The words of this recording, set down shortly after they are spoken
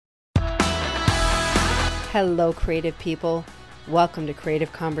Hello, creative people. Welcome to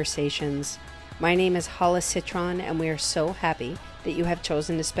Creative Conversations. My name is Hala Citron, and we are so happy that you have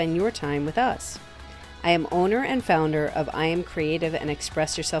chosen to spend your time with us. I am owner and founder of I Am Creative and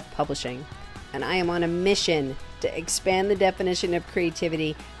Express Yourself Publishing, and I am on a mission to expand the definition of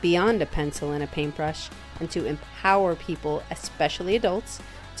creativity beyond a pencil and a paintbrush and to empower people, especially adults,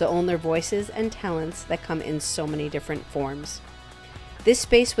 to own their voices and talents that come in so many different forms. This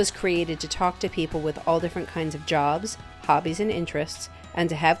space was created to talk to people with all different kinds of jobs, hobbies, and interests, and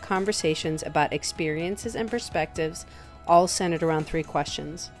to have conversations about experiences and perspectives, all centered around three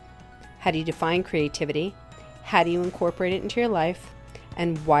questions. How do you define creativity? How do you incorporate it into your life?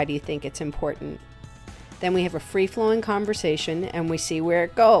 And why do you think it's important? Then we have a free-flowing conversation and we see where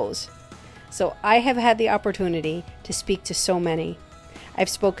it goes. So I have had the opportunity to speak to so many. I've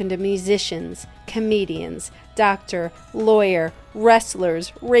spoken to musicians, comedians, doctor, lawyer,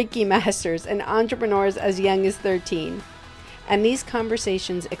 wrestlers, Reiki masters, and entrepreneurs as young as 13. And these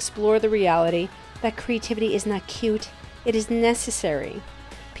conversations explore the reality that creativity is not cute, it is necessary.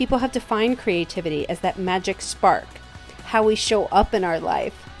 People have defined creativity as that magic spark, how we show up in our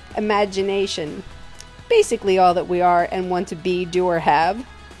life, imagination, basically all that we are and want to be, do, or have.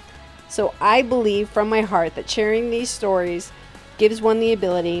 So I believe from my heart that sharing these stories gives one the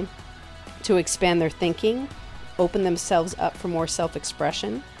ability to expand their thinking, open themselves up for more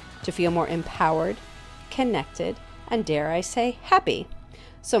self-expression, to feel more empowered, connected, and dare I say, happy.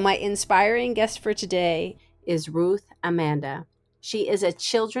 So my inspiring guest for today is Ruth Amanda. She is a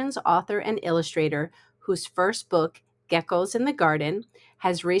children's author and illustrator whose first book, Geckos in the Garden,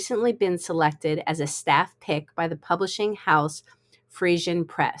 has recently been selected as a staff pick by the publishing house Frisian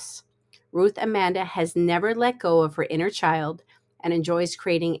Press. Ruth Amanda has never let go of her inner child and enjoys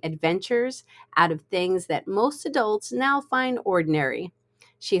creating adventures out of things that most adults now find ordinary.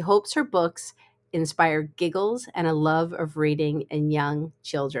 She hopes her books inspire giggles and a love of reading in young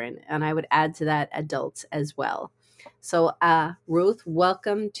children. And I would add to that adults as well. So, Ruth,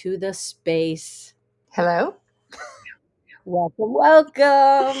 welcome to the space. Hello. Welcome.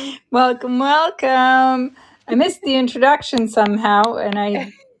 Welcome. I missed the introduction somehow, and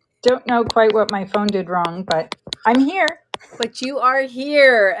I don't know quite what my phone did wrong, but I'm here. But you are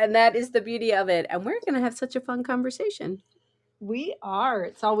here, and that is the beauty of it. And we're going to have such a fun conversation. We are.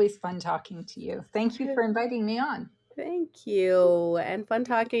 It's always fun talking to you. Thank you for inviting me on. Thank you, and fun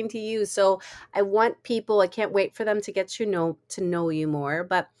talking to you. So I can't wait for them to get to know you more.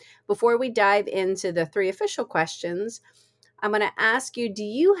 But before we dive into the three official questions, I'm going to ask you, do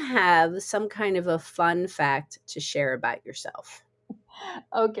you have some kind of a fun fact to share about yourself?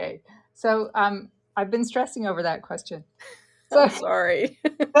 Okay. So I've been stressing over that question. I'm sorry.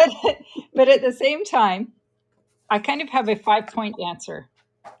 but at the same time, I kind of have a 5-point answer.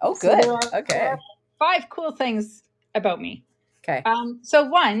 Oh, So good. there are 5 cool things about me. Okay. So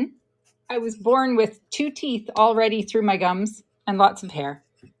one, I was born with 2 teeth already through my gums and lots of hair.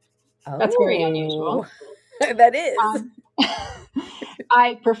 That's very unusual. That is.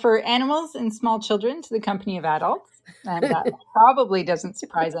 I prefer animals and small children to the company of adults, and that probably doesn't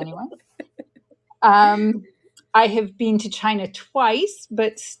surprise anyone. I have been to China twice,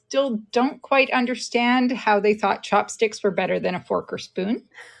 but still don't quite understand how they thought chopsticks were better than a fork or spoon.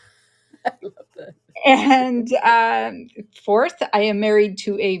 I love that. And fourth, I am married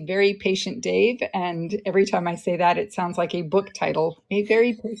to a very patient Dave. And every time I say that, it sounds like a book title, A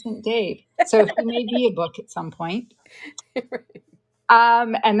Very Patient Dave. So he may be a book at some point.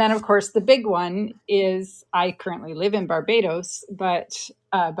 And then, of course, the big one is I currently live in Barbados, but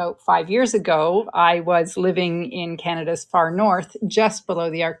about 5 years ago, I was living in Canada's far north, just below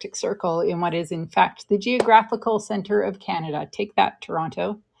the Arctic Circle, in what is, in fact, the geographical center of Canada. Take that,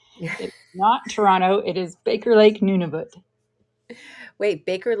 Toronto. It's not Toronto. It is Baker Lake, Nunavut. Wait,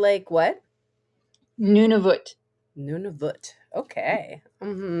 Baker Lake what? Nunavut. Nunavut. Okay.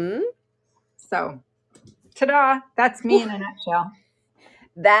 Mm-hmm. So, ta-da! That's me in a nutshell.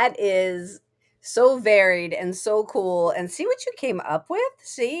 That is so varied and so cool. And see what you came up with?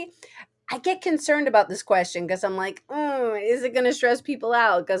 See? I get concerned about this question because I'm like, is it going to stress people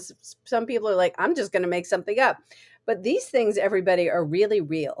out? Because some people are like, I'm just going to make something up. But these things, everybody, are really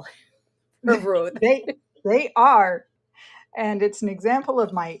real. Ruth. They are. And it's an example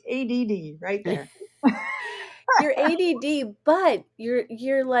of my ADD right there. You're ADD, but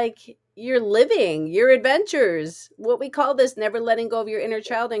you're like you're living your adventures. What we call this never letting go of your inner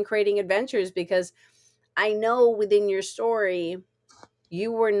child and creating adventures, because I know within your story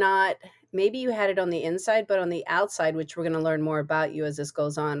you were not, maybe you had it on the inside, but on the outside, which we're going to learn more about you as this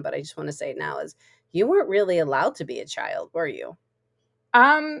goes on, but I just want to say it now, is you weren't really allowed to be a child, were you?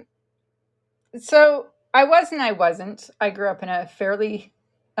 So I was and I wasn't. I grew up in a fairly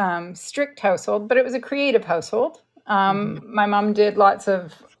strict household, but it was a creative household. Mm-hmm. My mom did lots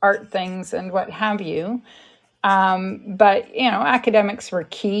of art things and what have you. But, academics were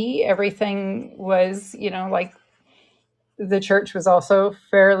key. Everything was, like the church was also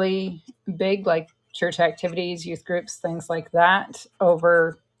fairly big, like church activities, youth groups, things like that,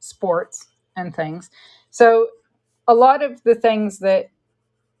 over sports and things. So a lot of the things that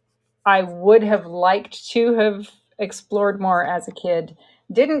I would have liked to have explored more as a kid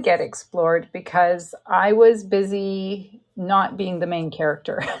didn't get explored because I was busy not being the main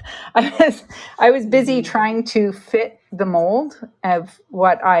character. I was busy Mm-hmm. trying to fit the mold of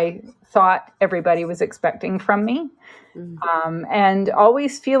what I thought everybody was expecting from me, and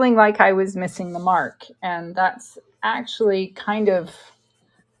always feeling like I was missing the mark. And that's actually kind of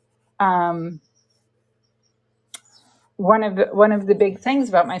um, one of the big things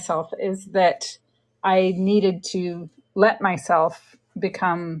about myself is that I needed to let myself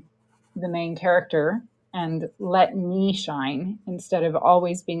become the main character and let me shine instead of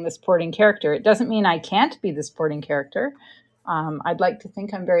always being the supporting character. It doesn't mean I can't be the supporting character. I'd like to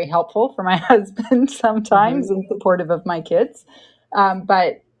think I'm very helpful for my husband Mm-hmm. sometimes and supportive of my kids.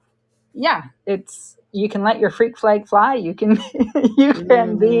 But yeah, it's you can let your freak flag fly. You can you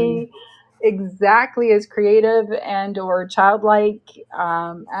can Mm-hmm. be exactly as creative and or childlike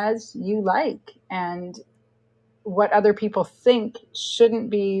as you like, and what other people think shouldn't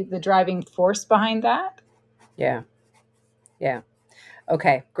be the driving force behind that. Yeah. Yeah.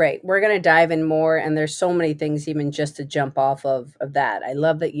 Okay, great. We're going to dive in more, and there's so many things even just to jump off of that. I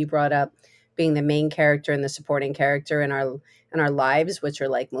love that you brought up being the main character and the supporting character in our lives, which are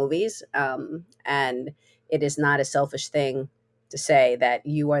like movies. And it is not a selfish thing to say that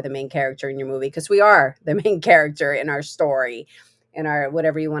you are the main character in your movie, because we are the main character in our story, in our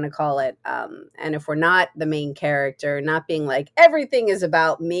whatever you want to call it. And if we're not the main character, not being like everything is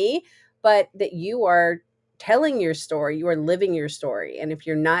about me, but that you are telling your story, you are living your story. And if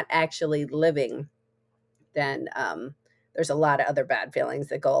you're not actually living, then there's a lot of other bad feelings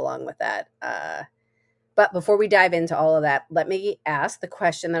that go along with that. But before we dive into all of that, let me ask the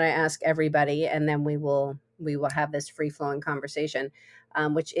question that I ask everybody, and then we will have this free flowing conversation,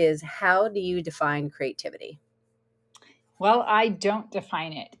 which is, how do you define creativity? Well, I don't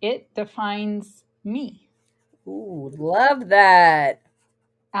define it. It defines me. Ooh, love that.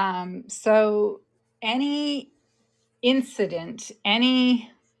 So any incident,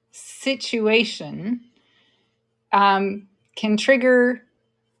 any situation can trigger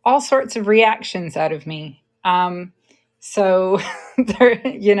all sorts of reactions out of me. So,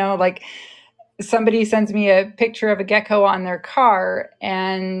 like somebody sends me a picture of a gecko on their car,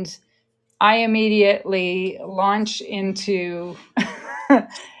 and I immediately launch into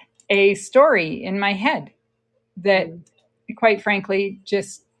a story in my head that, Mm. quite frankly,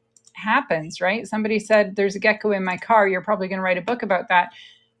 just happens, right? Somebody said, "There's a gecko in my car. You're probably going to write a book about that."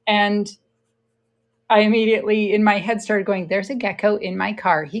 And I immediately, in my head, started going, "There's a gecko in my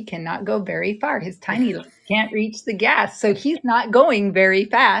car. He cannot go very far. His tiny legs can't reach the gas. So he's not going very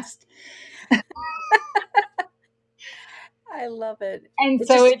fast." I love it. And It's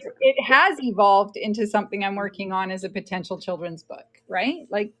so just it has evolved into something I'm working on as a potential children's book, right?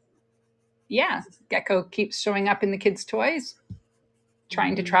 Like, yeah, gecko keeps showing up in the kids' toys,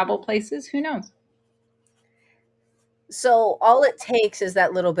 trying to Mhm. travel places. Who knows? So all it takes is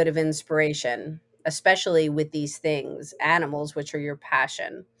that little bit of inspiration, especially with these things, animals, which are your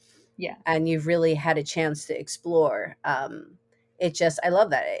passion, Yeah. and you've really had a chance to explore. It just, I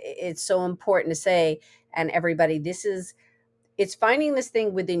love that. It's so important to say, and everybody, it's finding this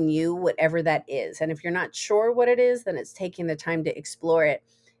thing within you, whatever that is. And if you're not sure what it is, then it's taking the time to explore it.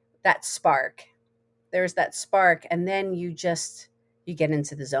 That spark, there's that spark, and then you get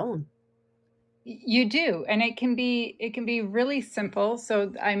into the zone. You do, and it can be really simple.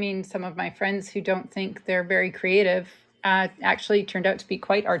 So, I mean, some of my friends who don't think they're very creative actually turned out to be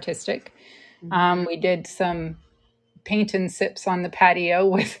quite artistic. Mhm. We did some paint and sips on the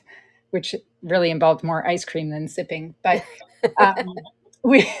patio which really involved more ice cream than sipping. But um,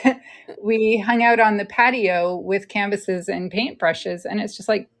 we we hung out on the patio with canvases and paintbrushes, and it's just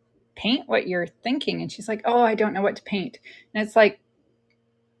like, paint what you're thinking. And she's like, "Oh, I don't know what to paint." And it's like,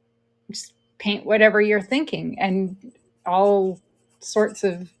 just paint whatever you're thinking. And all sorts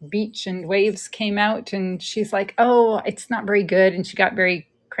of beach and waves came out, and she's like, "Oh, it's not very good." And she got very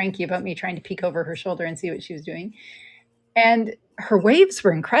cranky about me trying to peek over her shoulder and see what she was doing. And her waves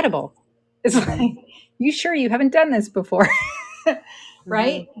were incredible. It's Mhm. like, "You sure you haven't done this before?" Mhm.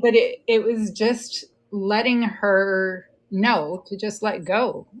 Right? But it was just letting her know to just let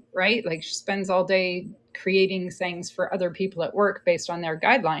go. right? Like she spends all day creating things for other people at work based on their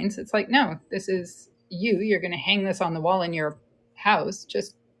guidelines. It's like, no, this is you. You're going to hang this on the wall in your house.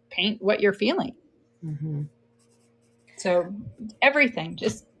 Just paint what you're feeling. Mm-hmm. So everything,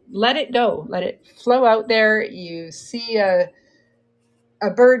 just let it go, let it flow out there. You see a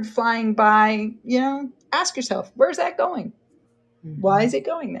bird flying by, ask yourself, where's that going? Mm-hmm. Why is it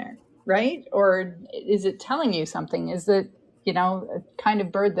going there? Right? Or is it telling you something? Is it, a kind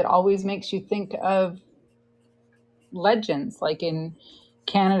of bird that always makes you think of legends? Like in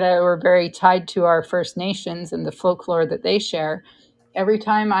Canada, we're very tied to our First Nations and the folklore that they share. Every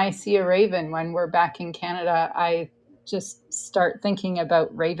time I see a raven when we're back in Canada, I just start thinking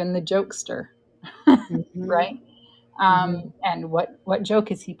about Raven the jokester, Mm-hmm. right? Mm-hmm. And what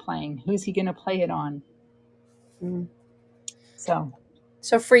joke is he playing? Who's he going to play it on? Mm-hmm.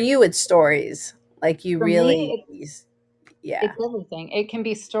 So for you, it's stories. Like you for really, me, yeah. it's everything. It can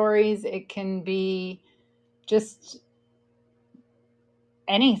be stories. It can be just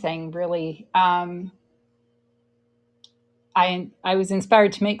anything, really. I was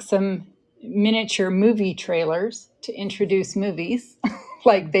inspired to make some miniature movie trailers to introduce movies,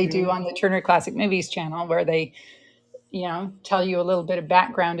 like they do on the Turner Classic Movies channel, where they, tell you a little bit of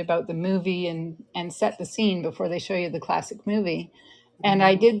background about the movie and set the scene before they show you the classic movie. And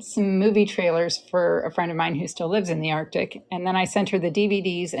I did some movie trailers for a friend of mine who still lives in the Arctic. And then I sent her the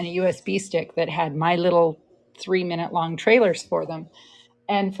DVDs and a USB stick that had my little 3-minute long trailers for them.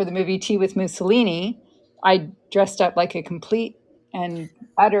 And for the movie Tea with Mussolini, I dressed up like a complete and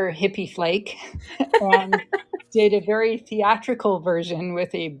utter hippie flake and did a very theatrical version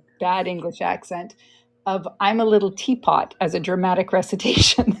with a bad English accent of I'm a Little Teapot as a dramatic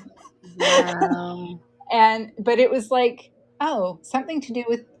recitation. Wow. But it was like, oh, something to do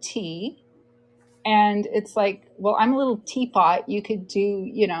with tea. And it's like, well, I'm a little teapot. You could do,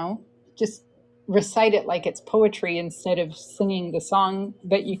 just recite it like it's poetry instead of singing the song,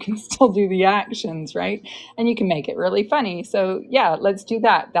 but you can still do the actions, right? And you can make it really funny. So, yeah, let's do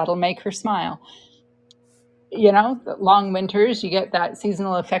that. That'll make her smile. The long winters, you get that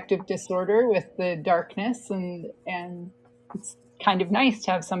seasonal affective disorder with the darkness, and it's kind of nice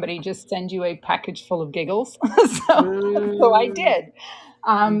to have somebody just send you a package full of giggles. So I did.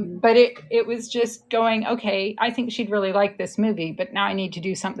 But it was just going, okay, I think she'd really like this movie, but now I need to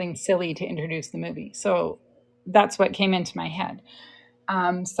do something silly to introduce the movie. So that's what came into my head.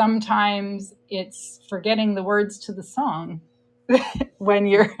 Sometimes it's forgetting the words to the song when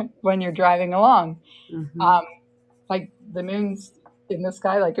you're driving along. Like the moon's in the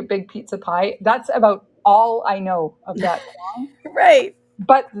sky like a big pizza pie. That's about all I know of that song. Right.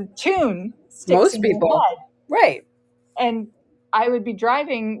 But the tune sticks Most in people. your head. Right. And I would be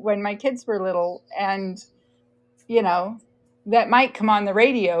driving when my kids were little, and that might come on the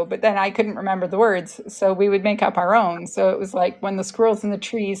radio, but then I couldn't remember the words, so we would make up our own. So it was like, when the squirrels in the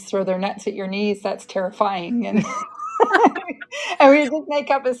trees throw their nets at your knees, that's terrifying. And and we would just make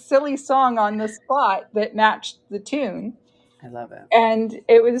up a silly song on the spot that matched the tune. I love it. And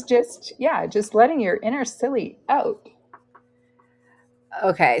it was just letting your inner silly out.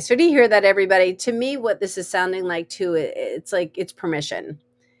 Okay, so do you hear that, everybody? To me, what this is sounding like too, it's like it's permission.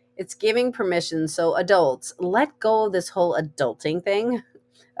 It's giving permission. So adults, let go of this whole adulting thing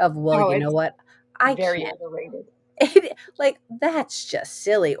of, well, you know what? I very can't. overrated. Like, that's just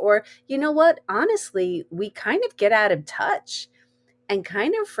silly. Or, you know what? Honestly, we kind of get out of touch and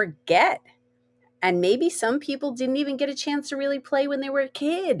kind of forget. And maybe some people didn't even get a chance to really play when they were a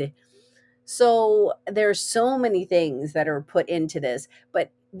kid. So there's so many things that are put into this,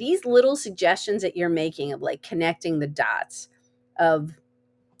 but these little suggestions that you're making of like connecting the dots of,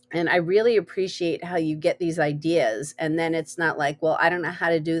 and I really appreciate how you get these ideas. And then it's not like, well, I don't know how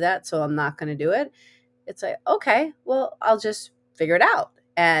to do that, so I'm not going to do it. It's like, okay, well, I'll just figure it out.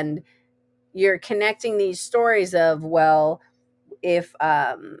 And you're connecting these stories of, well, if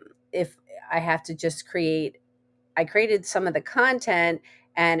I have to just I created some of the content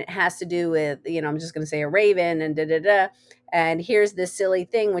and it has to do with, I'm just going to say a raven and and here's this silly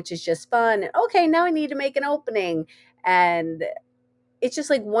thing, which is just fun. And okay, now I need to make an opening. And it's just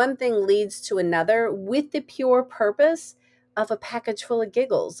like one thing leads to another with the pure purpose of a package full of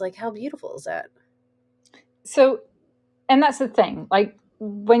giggles. Like, how beautiful is that? So, and that's the thing, like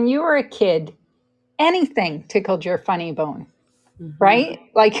when you were a kid, anything tickled your funny bone, right?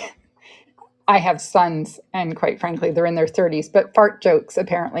 Like, I have sons, and quite frankly, they're in their 30s, but fart jokes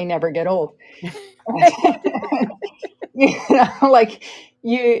apparently never get old. Like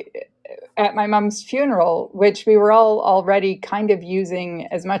at my mom's funeral, which we were all already kind of using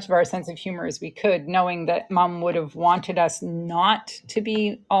as much of our sense of humor as we could, knowing that mom would have wanted us not to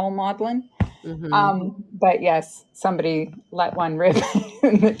be all maudlin. But yes, somebody let one rip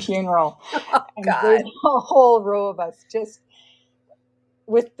in the funeral. Oh, And there's God. a whole row of us just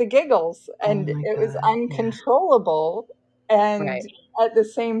with the giggles, Oh, and my it was God. Yeah. uncontrollable. And Right. at the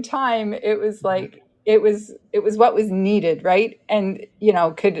same time, it was like it was what was needed, right? And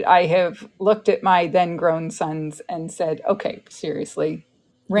could I have looked at my then grown sons and said, okay, seriously,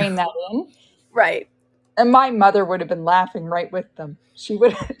 rein that in? Right. And my mother would have been laughing right with them. She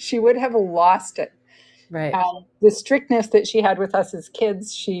would have lost it. Right. The strictness that she had with us as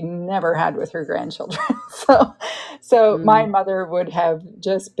kids, she never had with her grandchildren. So my Mm. mother would have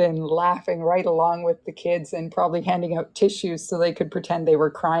just been laughing right along with the kids and probably handing out tissues so they could pretend they were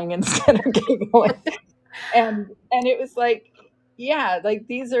crying instead of giggling. And it was like, yeah, like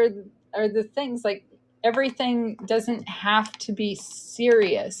these are the things. Like everything doesn't have to be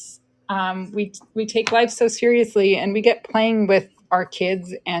serious. We take life so seriously, and we get playing with our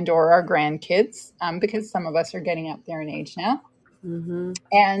kids and or our grandkids, because some of us are getting up there in age now. Mm-hmm.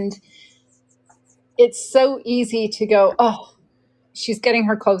 And it's so easy to go, oh, she's getting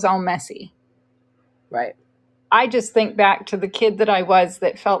her clothes all messy. Right. I just think back to the kid that I was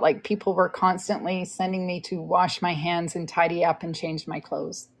that felt like people were constantly sending me to wash my hands and tidy up and change my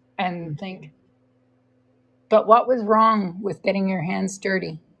clothes, and think, but what was wrong with getting your hands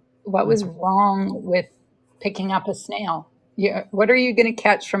dirty? What was wrong with picking up a snail? What are you going to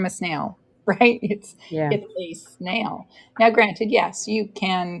catch from a snail? Right? Yeah. It's a snail. Now, granted, yes, you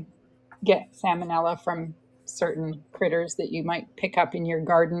can get salmonella from certain critters that you might pick up in your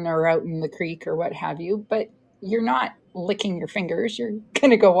garden or out in the creek or what have you, but you're not licking your fingers. You're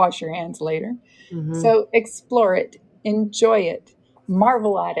going to go wash your hands later. Mm-hmm. So explore it, enjoy it,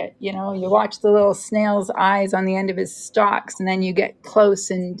 marvel at it. You watch the little snail's eyes on the end of his stalks, and then you get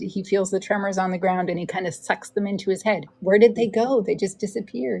close and he feels the tremors on the ground and he kind of sucks them into his head. Where did they go? They just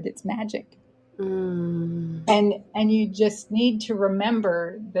disappeared. It's magic. Mm. And you just need to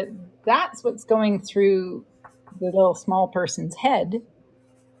remember that that's what's going through the little small person's head,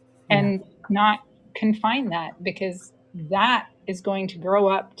 Yeah. and not confine that, because that is going to grow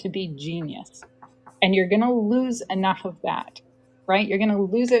up to be genius. And you're going to lose enough of that, right? You're going to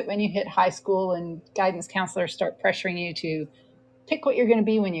lose it when you hit high school and guidance counselors start pressuring you to pick what you're going to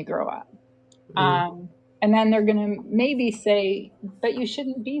be when you grow up. And then they're going to maybe say, but you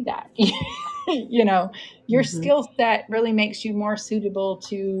shouldn't be that. Your skill set really makes you more suitable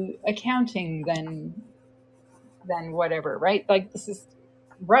to accounting than whatever, right? Like, this is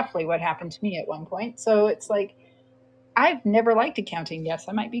roughly what happened to me at one point. So it's like, I've never liked accounting. Yes,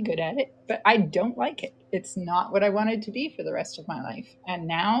 I might be good at it, but I don't like it. It's not what I wanted to be for the rest of my life. And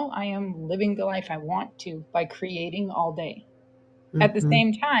now I am living the life I want to by creating all day. At the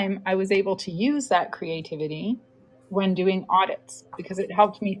same time, I was able to use that creativity when doing audits, because it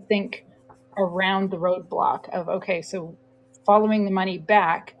helped me think around the roadblock of, okay, so following the money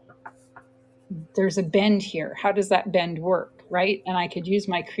back, there's a bend here. How does that bend work, right? And I could use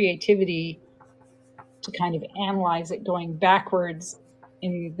my creativity to kind of analyze it going backwards,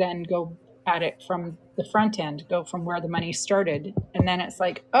 and then go at it from the front end, go from where the money started. And then it's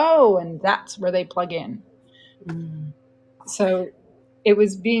like, oh, and that's where they plug in. So it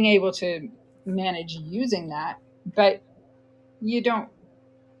was being able to manage using that, but you don't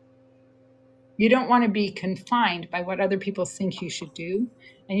want to be confined by what other people think you should do,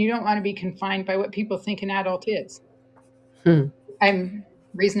 and you don't want to be confined by what people think an adult is. I'm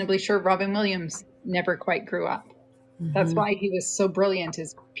reasonably sure Robin Williams never quite grew up. That's why he was so brilliant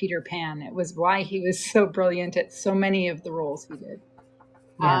as Peter Pan. It was why he was so brilliant at so many of the roles he did.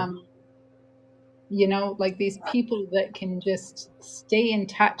 Yeah. Like these people that can just stay in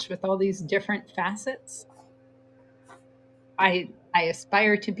touch with all these different facets. I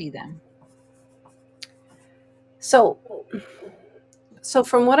aspire to be them. So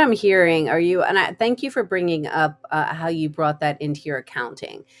from what I'm hearing, and I thank you for bringing up how you brought that into your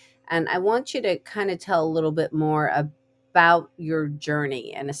accounting. And I want you to kind of tell a little bit more about your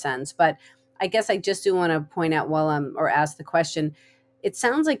journey in a sense. But I guess I just do want to point out or ask the question, it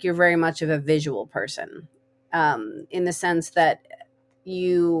sounds like you're very much of a visual person, in the sense that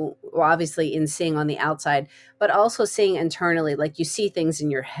you, well, obviously in seeing on the outside, but also seeing internally, like you see things in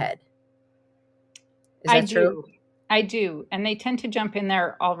your head. Is that true? I do. And they tend to jump in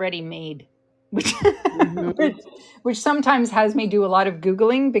there already made, which, which sometimes has me do a lot of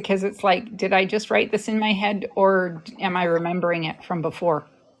Googling, because it's like, did I just write this in my head, or am I remembering it from before?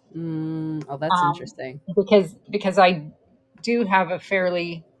 Oh, that's interesting. Because I do have a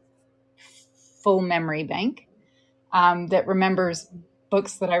fairly full memory bank that remembers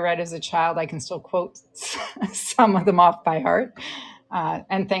books that I read as a child. I can still quote some of them off by heart.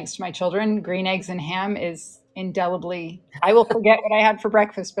 And thanks to my children, green eggs and ham is indelibly, I will forget what I had for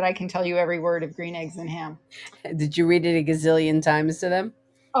breakfast, but I can tell you every word of green eggs and ham. Did you read it a gazillion times to them?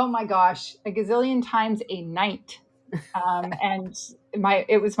 Oh my gosh, a gazillion times a night. And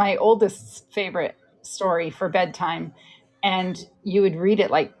it was my oldest's favorite story for bedtime. And you would read it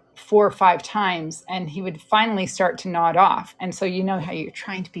like 4 or 5 times, and he would finally start to nod off. And so you know how you're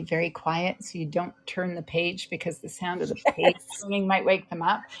trying to be very quiet so you don't turn the page because the sound of the page turning might wake them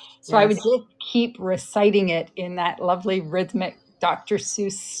up. So I would Yes. just keep reciting it in that lovely rhythmic Dr.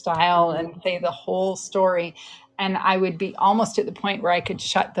 Seuss style and say the whole story. And I would be almost at the point where I could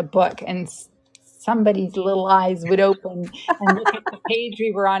shut the book and somebody's little eyes would open and look at the page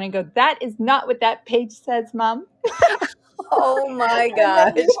we were on and go, "That is not what that page says, Mom." Oh my And then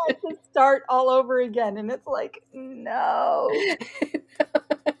gosh. you have to start all over again. And it's like, no.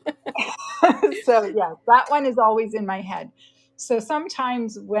 So, yeah, that one is always in my head. So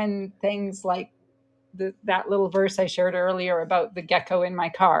sometimes when things like that little verse I shared earlier about the gecko in my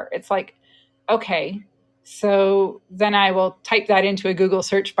car, it's like, okay, so then I will type that into a Google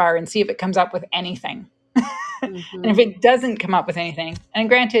search bar and see if it comes up with anything. And if it doesn't come up with anything, and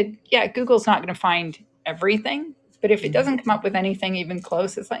granted, yeah, Google's not going to find everything, but if it doesn't come up with anything even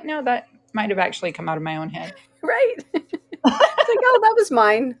close, it's like, no, that might have actually come out of my own head. Right. It's like, oh, that was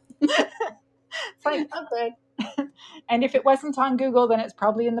mine. It's like, okay. And if it wasn't on Google, then it's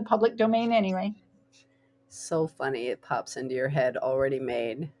probably in the public domain anyway. So funny. It pops into your head already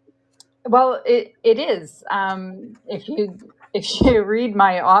made. Well, it is. If you read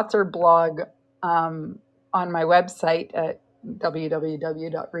my author blog on my website at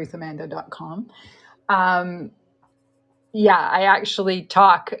www.ruthamanda.com, yeah, I actually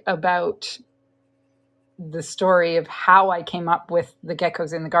talk about the story of how I came up with the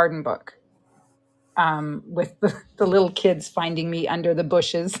Geckos in the Garden book, with the little kids finding me under the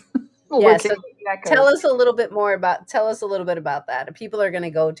bushes. Yeah, so geckos. tell us a little bit about that. People are going to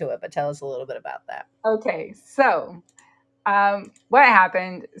go to it, but tell us a little bit about that. Okay, so what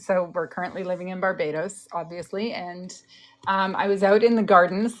happened? So we're currently living in Barbados, obviously, and I was out in the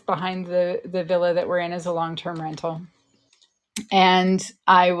gardens behind the villa that we're in as a long-term rental, and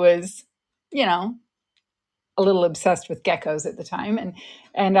I was, you know, a little obsessed with geckos at the time,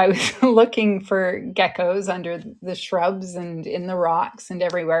 and I was looking for geckos under the shrubs and in the rocks and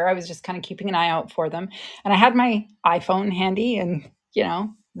everywhere. I was just kind of keeping an eye out for them, and I had my iPhone handy and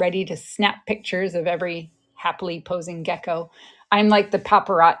ready to snap pictures of every happily posing gecko. I'm like the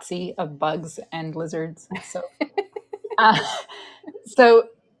paparazzi of bugs and lizards. Uh, so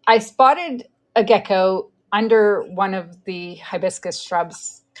I spotted a gecko under one of the hibiscus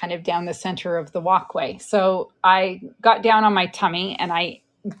shrubs kind of down the center of the walkway. So I got down on my tummy and I,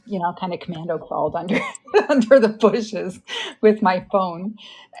 kind of commando crawled under under the bushes with my phone.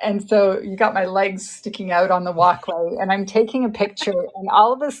 And so you got my legs sticking out on the walkway and I'm taking a picture and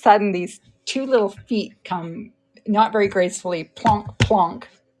all of a sudden these two little feet come not very gracefully plonk plonk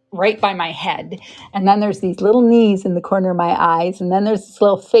right by my head. And then there's these little knees in the corner of my eyes. And then there's this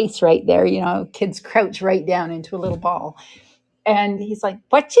little face right there. Kids crouch right down into a little ball. And he's like,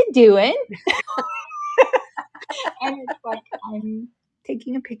 "What you doing?" And it's like, I'm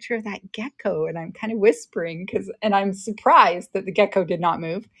taking a picture of that gecko and I'm kind of whispering and I'm surprised that the gecko did not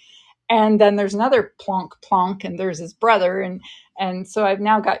move. And then there's another plonk plonk and there's his brother. And so I've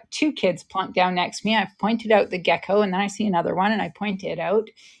now got two kids plonked down next to me. I've pointed out the gecko and then I see another one and I point it out.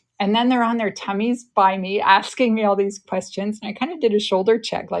 And then they're on their tummies by me asking me all these questions. And I kind of did a shoulder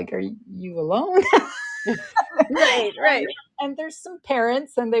check, like, "Are you alone?" Right. And there's some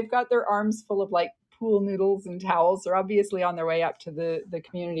parents and they've got their arms full of like pool noodles and towels. They're obviously on their way up to the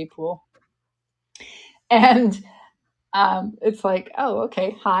community pool. And it's like, "Oh,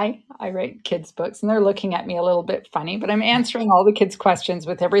 okay. Hi, I write kids' books." And they're looking at me a little bit funny, but I'm answering all the kids' questions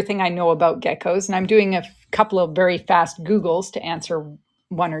with everything I know about geckos. And I'm doing a couple of very fast Googles to answer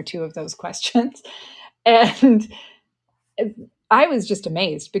one or two of those questions. And I was just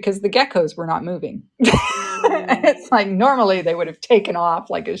amazed because the geckos were not moving. It's like normally they would have taken off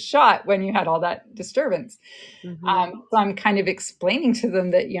like a shot when you had all that disturbance. So I'm kind of explaining to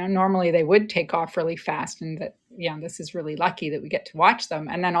them that, normally they would take off really fast and that, this is really lucky that we get to watch them.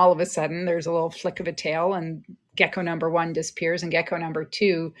 And then all of a sudden there's a little flick of a tail and gecko number one disappears and gecko number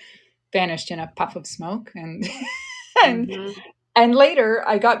two vanished in a puff of smoke. And, and later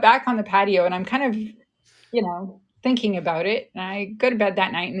I got back on the patio and I'm kind of, thinking about it. And I go to bed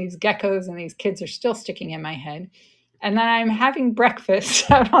that night and these geckos and these kids are still sticking in my head. And then I'm having breakfast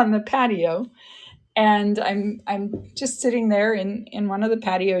out on the patio, and I'm just sitting there in one of the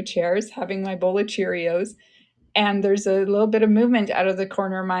patio chairs having my bowl of Cheerios, and there's a little bit of movement out of the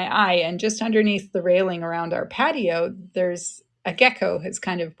corner of my eye, and just underneath the railing around our patio, there's a gecko has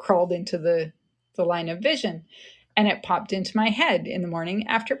kind of crawled into the line of vision. And it popped into my head in the morning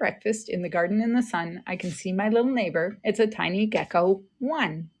after breakfast in the garden in the sun. I can see my little neighbor. It's a tiny gecko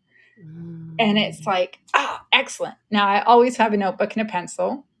one. And it's like, excellent. Now, I always have a notebook and a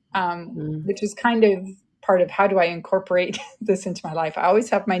pencil, which is kind of part of how do I incorporate this into my life. I always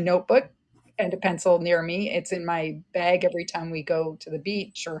have my notebook and a pencil near me. It's in my bag every time we go to the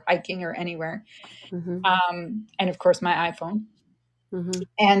beach or hiking or anywhere. And of course, my iPhone.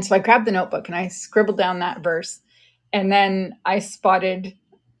 And so I grabbed the notebook and I scribbled down that verse. And then I spotted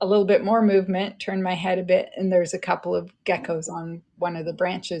a little bit more movement, turned my head a bit, and there's a couple of geckos on one of the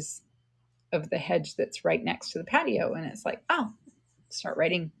branches of the hedge that's right next to the patio. And it's like, oh, start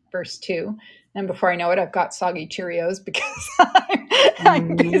writing verse 2. And before I know it, I've got soggy Cheerios because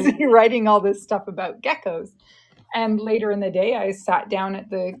I'm busy writing all this stuff about geckos. And later in the day, I sat down at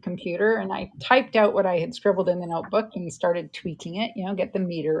the computer and I typed out what I had scribbled in the notebook and started tweaking it, get the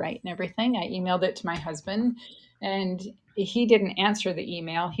meter right and everything. I emailed it to my husband, and he didn't answer the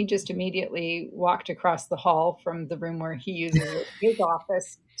email. He just immediately walked across the hall from the room where he uses his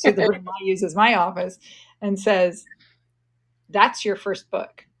office to the room I use as my office and says, that's your first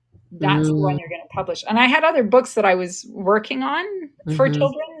book. That's the one you're going to publish. And I had other books that I was working on for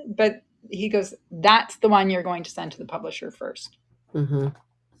children, but he goes, that's the one you're going to send to the publisher first.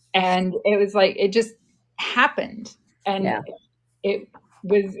 And it was like, it just happened. And it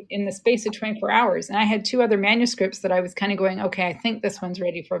was in the space of 24 hours. And I had 2 other manuscripts that I was kind of going, okay, I think this one's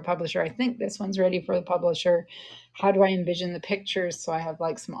ready for a publisher. I think this one's ready for the publisher. How do I envision the pictures? So I have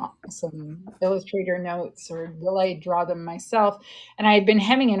like some illustrator notes, or will I draw them myself? And I had been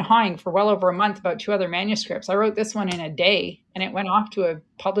hemming and hawing for well over a month about 2 other manuscripts. I wrote this one in a day, and it went off to a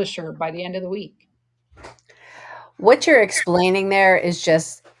publisher by the end of the week. What you're explaining there is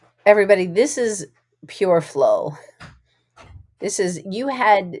just, everybody, this is pure flow. This is, you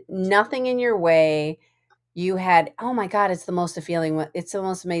had nothing in your way. You had, oh my God, it's the most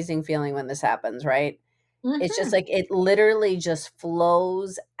amazing feeling when this happens, right? It's just like, it literally just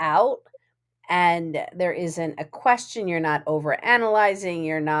flows out, and there isn't a question. You're not over analyzing.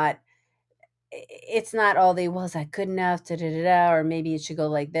 It's not all was that good enough, or maybe it should go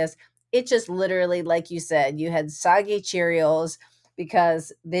like this. It just literally, like you said, you had soggy Cheerios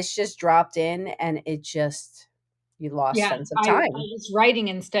because this just dropped in, and it just, you lost sense of time. I was writing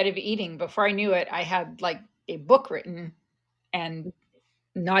instead of eating. Before I knew it, I had like a book written and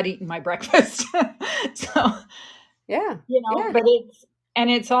not eaten my breakfast. So, but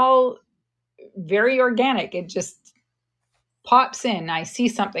it's all very organic. It just pops in. I see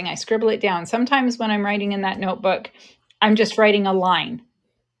something, I scribble it down. Sometimes when I'm writing in that notebook, I'm just writing a line,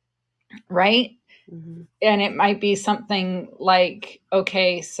 right? And it might be something like,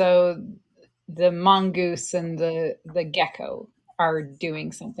 okay, so the mongoose and the gecko are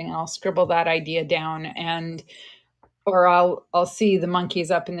doing something. I'll scribble that idea down, or I'll see the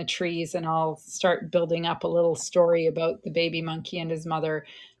monkeys up in the trees, and I'll start building up a little story about the baby monkey and his mother,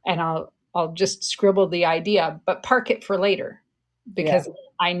 and I'll just scribble the idea, but park it for later because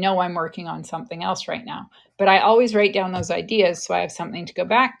I know I'm working on something else right now. But I always write down those ideas so I have something to go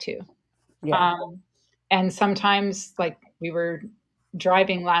back to. And sometimes, like, we were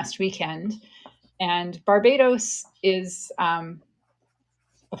driving last weekend, and Barbados is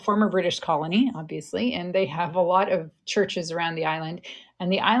a former British colony, obviously, and they have a lot of churches around the island.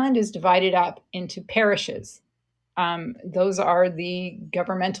 And the island is divided up into parishes. Those are the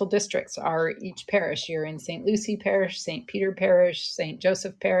governmental districts, are each parish. You're in St. Lucie Parish, St. Peter Parish, St.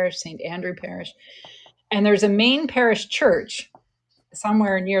 Joseph Parish, St. Andrew Parish. And there's a main parish church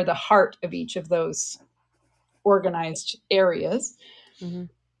somewhere near the heart of each of those organized areas.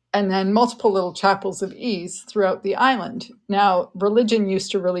 And then multiple little chapels of ease throughout the island. Now, religion used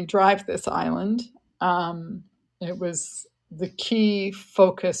to really drive this island. It was the key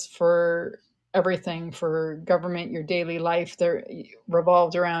focus for everything, for government, your daily life. There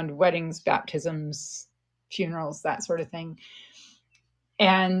revolved around weddings, baptisms, funerals, that sort of thing.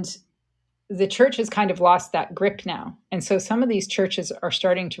 And the church has kind of lost that grip now. And so some of these churches are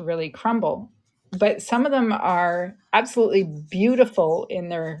starting to really crumble. But some of them are absolutely beautiful in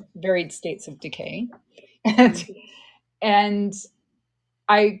their varied states of decay. And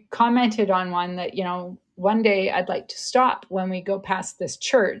I commented on one that, one day I'd like to stop when we go past this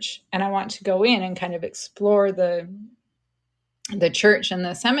church, and I want to go in and kind of explore the church and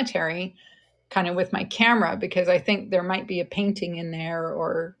the cemetery kind of with my camera because I think there might be a painting in there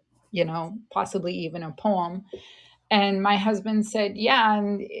or, possibly even a poem. And my husband said, yeah.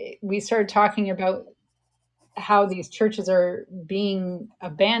 And we started talking about how these churches are being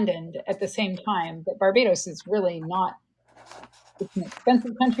abandoned at the same time that Barbados is really not, it's an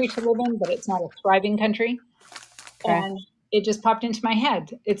expensive country to live in, but it's not a thriving country. Okay. And it just popped into my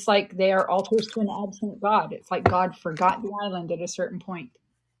head. It's like they are altars to an absent God. It's like God forgot the island at a certain point.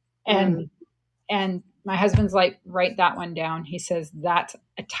 And my husband's like, write that one down. He says, that's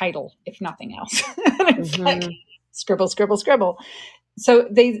a title, if nothing else. And it's like, scribble, scribble, scribble. So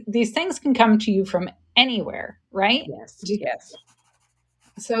these things can come to you from anywhere, right? Yes.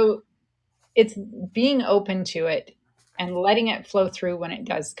 So it's being open to it and letting it flow through when it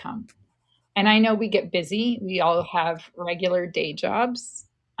does come. And I know we get busy. We all have regular day jobs.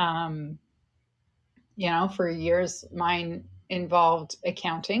 For years, mine involved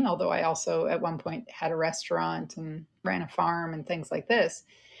accounting, although I also at one point had a restaurant and ran a farm and things like this.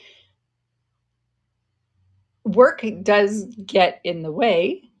 Work does get in the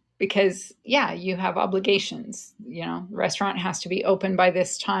way because, you have obligations. The restaurant has to be open by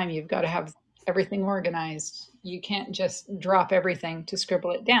this time. You've got to have everything organized. You can't just drop everything to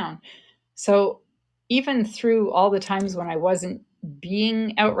scribble it down. So even through all the times when I wasn't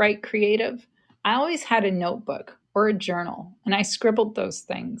being outright creative, I always had a notebook or a journal and I scribbled those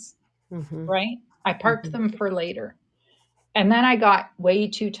things, right? I parked them for later. And then I got way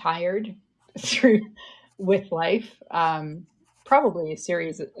too tired with life, probably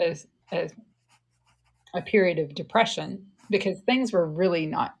a period of depression because things were really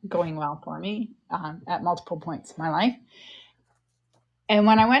not going well for me at multiple points in my life. And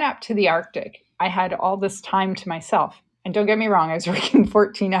when I went up to the Arctic, I had all this time to myself. And don't get me wrong, I was working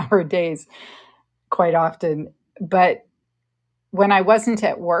 14-hour days quite often. But when I wasn't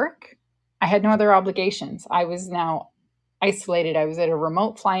at work, I had no other obligations. I was now isolated. I was at a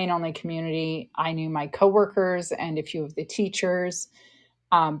remote fly-in only community. I knew my coworkers and a few of the teachers.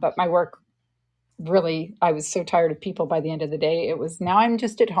 But my work really, I was so tired of people by the end of the day. It was now I'm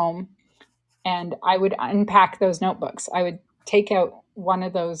just at home. And I would unpack those notebooks. I would take out one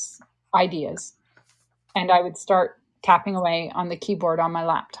of those ideas and I would start tapping away on the keyboard on my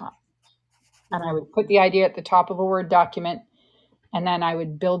laptop. And I would put the idea at the top of a Word document and then I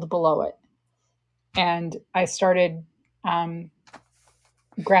would build below it. And I started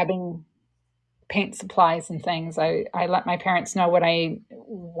grabbing paint supplies and things. I let my parents know what I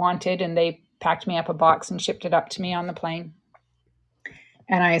wanted and they packed me up a box and shipped it up to me on the plane.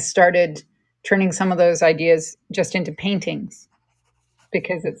 And I started turning some of those ideas just into paintings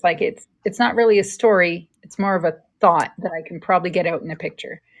because it's like it's not really a story. It's more of a thought that I can probably get out in a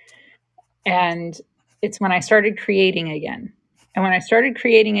picture. And it's when I started creating again. And when I started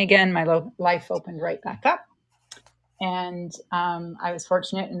creating again, my life opened right back up. And I was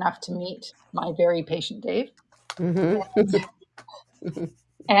fortunate enough to meet my very patient Dave.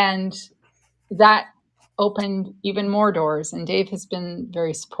 And that opened even more doors. And Dave has been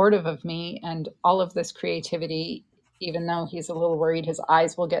very supportive of me and all of this creativity, even though he's a little worried his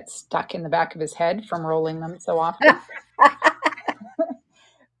eyes will get stuck in the back of his head from rolling them so often.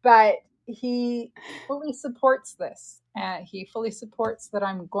 But he fully supports this. He fully supports that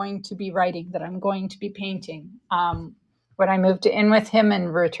I'm going to be writing, that I'm going to be painting. When I moved in with him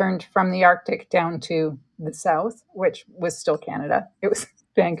and returned from the Arctic down to the south, which was still Canada, it was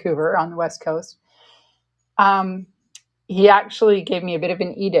Vancouver on the west coast, he actually gave me a bit of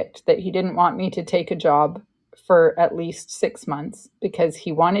an edict that he didn't want me to take a job for at least 6 months because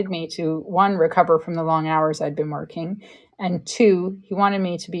he wanted me to, one, recover from the long hours I'd been working, and two, he wanted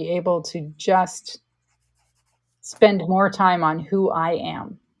me to be able to just spend more time on who I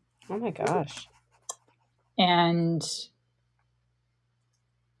am. Oh my gosh. And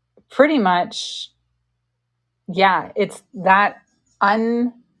pretty much, it's that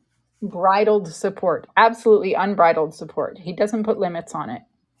unbridled support, absolutely unbridled support. He doesn't put limits on it.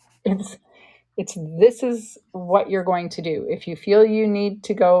 It's this is what you're going to do. If you feel you need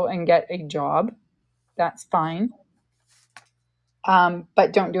to go and get a job, that's fine.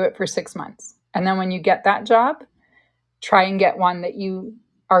 But don't do it for 6 months. And then when you get that job, try and get one that you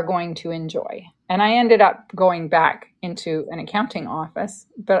are going to enjoy. And I ended up going back into an accounting office,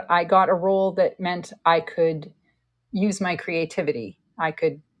 but I got a role that meant I could use my creativity. I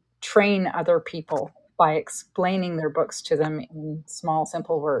could train other people by explaining their books to them in small,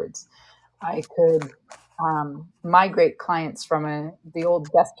 simple words. I could migrate clients from the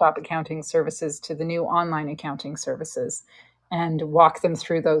old desktop accounting services to the new online accounting services and walk them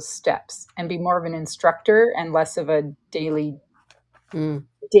through those steps and be more of an instructor and less of a daily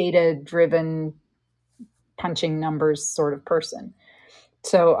data-driven, punching numbers sort of person.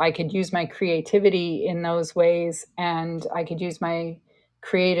 So I could use my creativity in those ways, and I could use my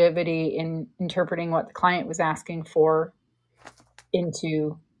creativity in interpreting what the client was asking for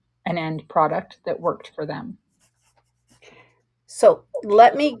into an end product that worked for them. So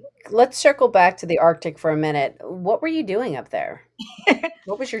let's circle back to the Arctic for a minute. What were you doing up there?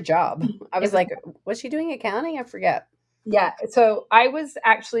 What was your job? I was like, was she doing accounting? I forget. Yeah, so I was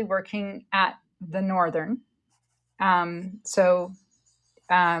actually working at the Northern. So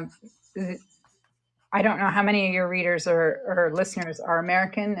I don't know how many of your readers or listeners are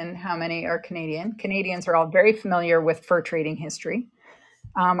American and how many are Canadian. Canadians are all very familiar with fur trading history.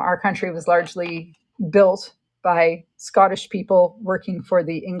 Our country was largely built by Scottish people working for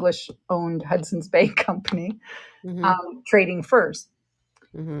the English-owned Hudson's Bay Company, trading furs.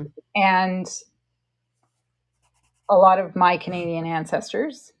 Mm-hmm. And a lot of my Canadian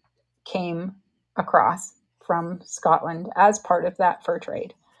ancestors came across from Scotland as part of that fur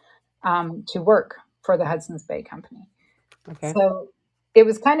trade to work for the Hudson's Bay Company. Okay. So it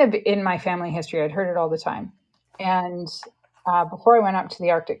was kind of in my family history. I'd heard it all the time. And before I went up to the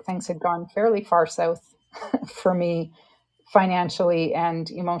Arctic, things had gone fairly far south for me financially and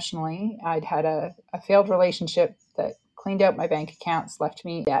emotionally. I'd had a failed relationship that cleaned out my bank accounts, left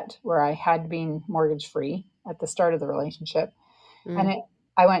me debt where I had been mortgage free at the start of the relationship. And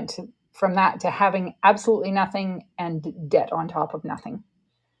I went from that to having absolutely nothing and debt on top of nothing.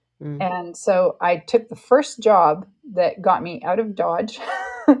 And so I took the first job that got me out of Dodge,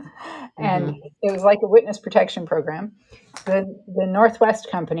 and it was like a witness protection program. The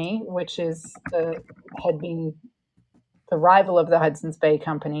Northwest Company, which had been the rival of the Hudson's Bay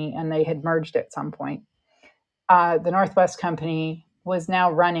Company, and they had merged at some point. The Northwest Company was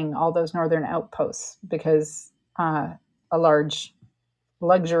now running all those northern outposts because a large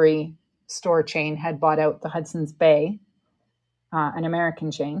luxury store chain had bought out the Hudson's Bay, an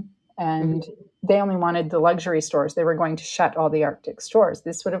American chain. And they only wanted the luxury stores. They were going to shut all the Arctic stores.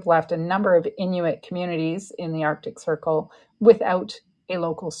 This would have left a number of Inuit communities in the Arctic Circle without a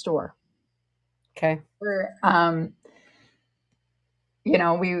local store. Okay.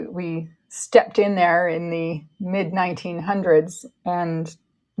 We stepped in there in the mid 1900s and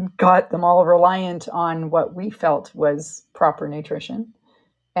got them all reliant on what we felt was proper nutrition,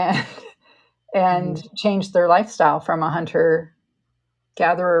 and changed their lifestyle from a hunter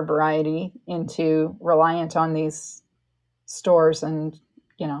gatherer variety into reliant on these stores and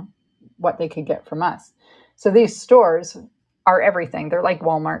what they could get from us. So these stores are everything. They're like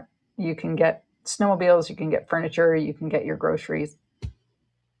Walmart. You can get snowmobiles, you can get furniture, you can get your groceries,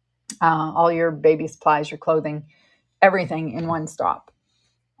 all your baby supplies, your clothing, everything in one stop.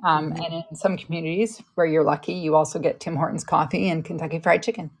 And in some communities where you're lucky, you also get Tim Hortons coffee and Kentucky Fried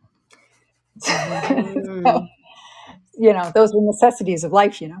Chicken. Those are necessities of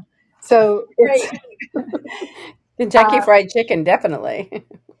life, So Kentucky Fried Chicken, definitely.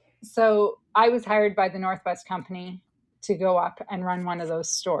 So I was hired by the Northwest Company to go up and run one of those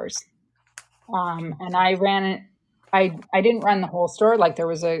stores. And I ran it. I didn't run the whole store. Like, there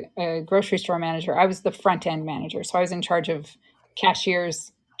was a grocery store manager. I was the front end manager. So I was in charge of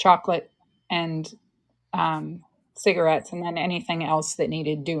cashiers, chocolate, and cigarettes, and then anything else that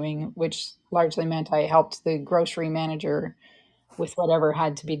needed doing, which largely meant I helped the grocery manager with whatever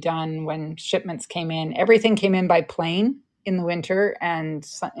had to be done when shipments came in. Everything came in by plane in the winter, and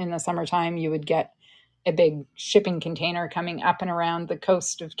in the summertime you would get a big shipping container coming up and around the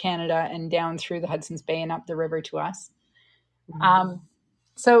coast of Canada and down through the Hudson's Bay and up the river to us.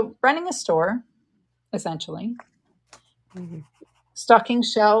 So running a store, essentially, stocking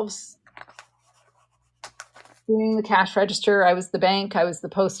shelves, doing the cash register. I was the bank. I was the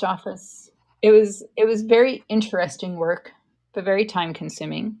post office. It was very interesting work, but very time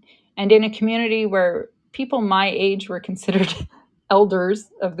consuming. And in a community where people my age were considered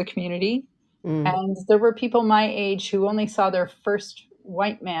elders of the community. And there were people my age who only saw their first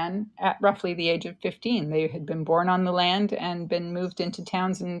white man at roughly the age of 15. They had been born on the land and been moved into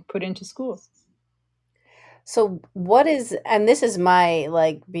towns and put into schools. So and this is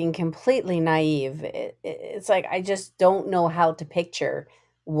my, being completely naive. It's like, I just don't know how to picture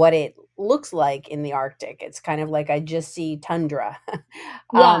what it looks like in the Arctic. It's kind of like I just see tundra.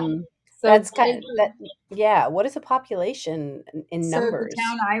 So that's kind of that. Yeah. What is the population in numbers? The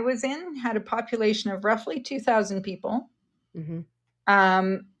town I was in had a population of roughly 2,000 people.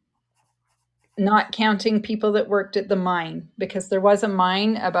 Not counting people that worked at the mine, because there was a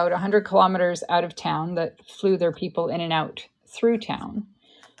mine about 100 kilometers out of town that flew their people in and out through town.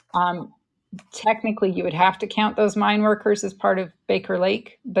 technically you would have to count those mine workers as part of Baker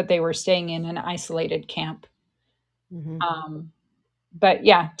Lake, but they were staying in an isolated camp. Mm-hmm. But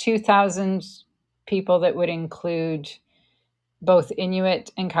yeah, 2,000 people that would include both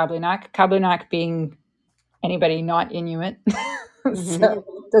Inuit and Kablunak. Kablunak being anybody not Inuit. Mm-hmm. So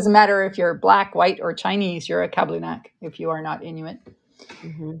it doesn't matter if you're black, white, or Chinese, you're a Kablunak if you are not Inuit.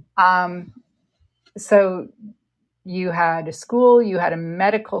 Mm-hmm. So you had a school, you had a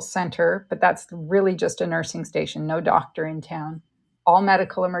medical center, but that's really just a nursing station, no doctor in town. All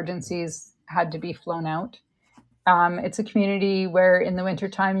medical emergencies had to be flown out. It's a community where in the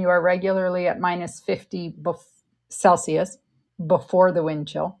wintertime you are regularly at minus 50 Celsius before the wind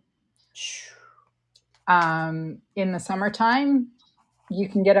chill. In the summertime, you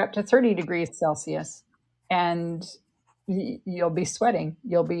can get up to 30 degrees Celsius and you'll be sweating.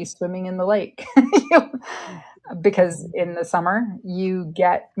 You'll be swimming in the lake. Because in the summer, you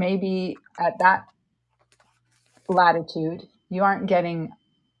get maybe at that latitude, you aren't getting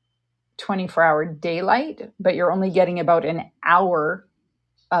 24-hour daylight, but you're only getting about an hour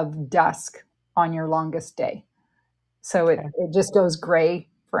of dusk on your longest day. So it just goes gray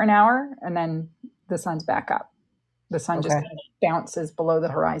for an hour and then the sun's back up. The sun just kind of bounces below the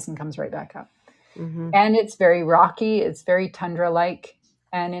horizon, comes right back up. Mm-hmm. And it's very rocky. It's very tundra-like.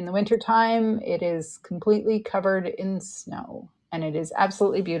 And in the wintertime, it is completely covered in snow. And it is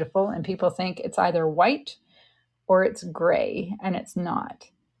absolutely beautiful. And people think it's either white or it's gray, and it's not.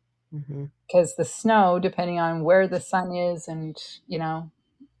 Because the snow, depending on where the sun is and, you know,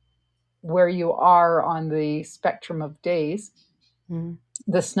 where you are on the spectrum of days,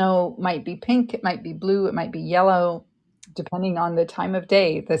 the snow might be pink, it might be blue, it might be yellow. Depending on the time of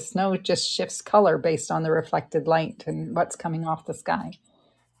day, the snow just shifts color based on the reflected light and what's coming off the sky.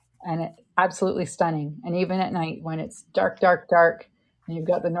 And it's absolutely stunning. And even at night when it's dark, dark, dark, and you've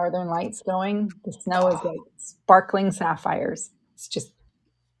got the northern lights going, the snow is like sparkling sapphires. It's just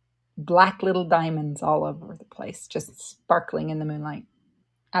black little diamonds all over the place, just sparkling in the moonlight.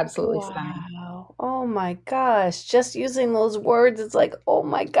 Absolutely stunning. Wow. Oh my gosh. Just using those words, it's like, oh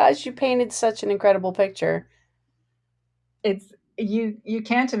my gosh, you painted such an incredible picture. It's you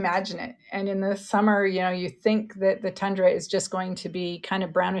can't imagine it. And in the summer, you know, you think that the tundra is just going to be kind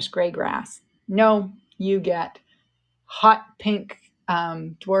of brownish gray grass. No, you get hot pink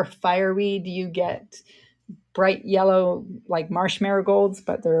dwarf fireweed. You get bright yellow like marsh marigolds,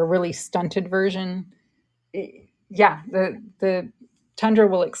 but they're a really stunted version. The tundra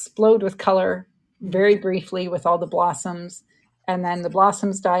will explode with color very briefly with all the blossoms, and then the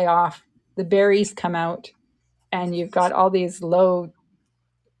blossoms die off, the berries come out, and you've got all these low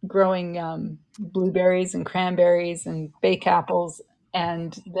growing blueberries and cranberries and bake apples,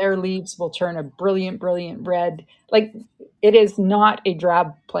 and their leaves will turn a brilliant, brilliant red. Like, it is not a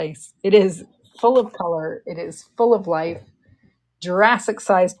drab place. It is full of color. It is full of life.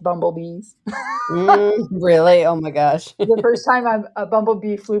 Jurassic-sized bumblebees. Really? Oh my gosh. The first time a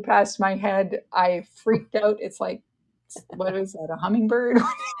bumblebee flew past my head, I freaked out. It's like, what is that, a hummingbird?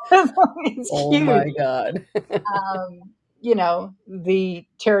 It's Oh huge. my God. You know, the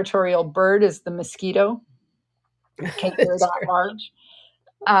territorial bird is the mosquito. Can't hear that large.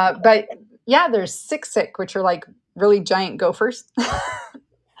 But yeah, there's siksik, which are like really giant gophers.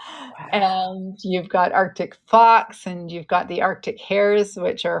 And you've got Arctic fox, and you've got the Arctic hares,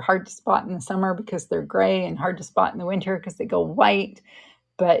 which are hard to spot in the summer because they're gray, and hard to spot in the winter because they go white.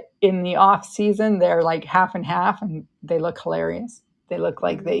 But in the off season, they're like half and half, and they look hilarious. They look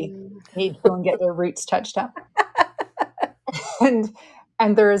like they need to go and get their roots touched up. And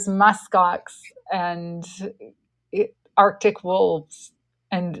there's muskox and Arctic wolves.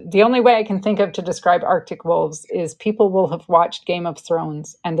 And the only way I can think of to describe Arctic wolves is people will have watched Game of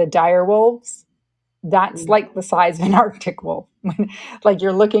Thrones, and the dire wolves, that's like the size of an Arctic wolf. Like,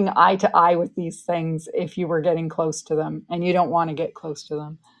 you're looking eye to eye with these things if you were getting close to them, and you don't want to get close to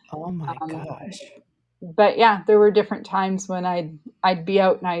them. Oh my gosh. But yeah, there were different times when I'd be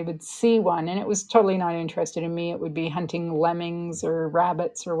out and I would see one, and it was totally not interested in me. It would be hunting lemmings or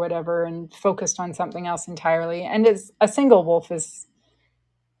rabbits or whatever, and focused on something else entirely. And it's a single wolf is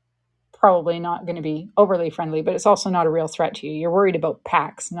probably not going to be overly friendly, but it's also not a real threat to you. You're worried about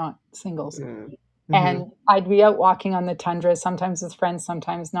packs, not singles. And I'd be out walking on the tundra, sometimes with friends,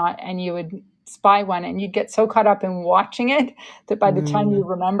 sometimes not, and you would spy one, and you'd get so caught up in watching it that by the time you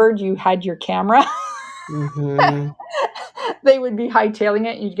remembered you had your camera, they would be hightailing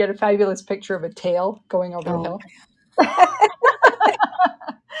it, and you'd get a fabulous picture of a tail going over the hill.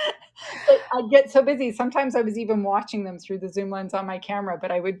 I'd get so busy. Sometimes I was even watching them through the zoom lens on my camera,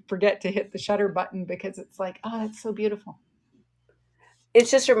 but I would forget to hit the shutter button because it's like, oh, it's so beautiful.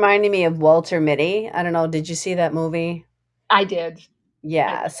 It's just reminding me of Walter Mitty. I don't know, did you see that movie? I did.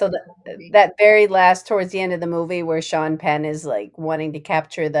 I Yeah, did so that movie. that very last towards the end of the movie where Sean Penn is, like, wanting to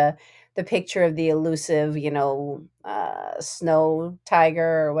capture the picture of the elusive, snow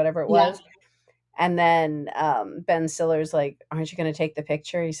tiger or whatever it Yeah, was, and then, Ben Stiller's like, "Aren't you gonna take the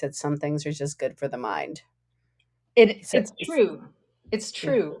picture?" He said, "Some things are just good for the mind." He said it's true. It's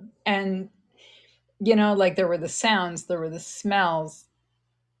yeah. true. And like there were the sounds, there were the smells.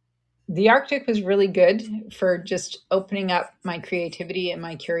 The Arctic was really good for just opening up my creativity and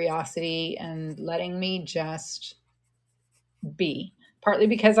my curiosity and letting me just be. Partly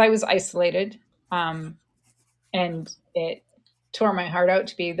because I was isolated, um, and it tore my heart out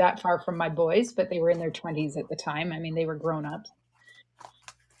to be that far from my boys, but they were in their 20s at the time. I mean, they were grown ups.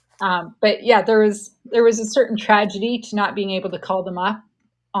 But yeah, there was a certain tragedy to not being able to call them up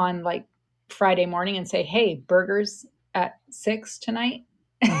on like Friday morning and say, "Hey, burgers at 6 tonight,"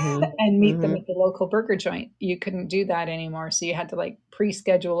 Mhm, and meet them mhm. at the local burger joint. You couldn't do that anymore, so you had to like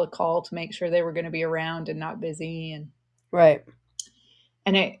pre-schedule a call to make sure they were going to be around and not busy, Right.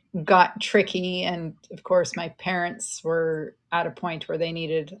 and it got tricky. And of course, my parents were at a point where they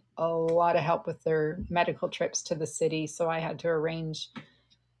needed a lot of help with their medical trips to the city, so I had to arrange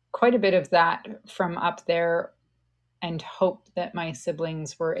quite a bit of that from up there and hope that my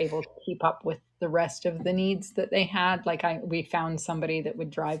siblings were able to keep up with the rest of the needs that they had. Like we found somebody that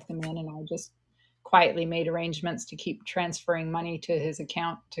would drive them in, and I just quietly made arrangements to keep transferring money to his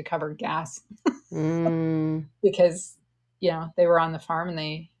account to cover gas Mm, because they were on the farm, and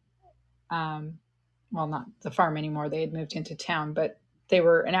they um, well, not the farm anymore, they had moved into town, but they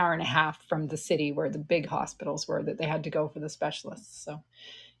were an hour and a half from the city where the big hospitals were that they had to go for the specialists. So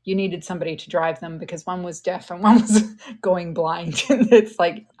you needed somebody to drive them because one was deaf and one was going blind. And it's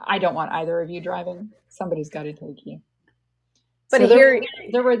like, I don't want either of you driving. Somebody's got to take you. but So here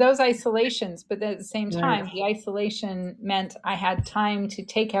there were those isolations, but at the same right. time, the isolation meant I had time to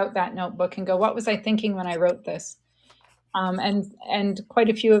take out that notebook and go, what was I thinking when I wrote this? And quite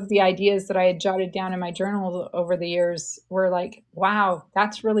a few of the ideas that I had jotted down in my journal over the years were like, wow,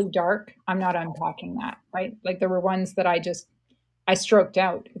 that's really dark. I'm not unpacking that, right? Like there were ones that I stroked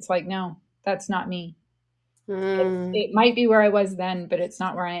out. It's like, no, that's not me. Mm, It might be where I was then, but it's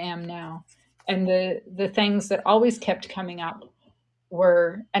not where I am now. And the things that always kept coming up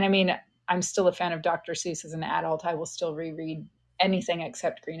were, and I mean, I'm still a fan of Dr. Seuss as an adult. I will still reread anything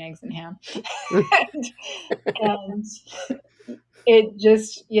except Green Eggs and Ham. mm, and it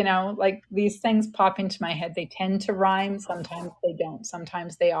just, like these things pop into my head. They tend to rhyme. Sometimes they don't.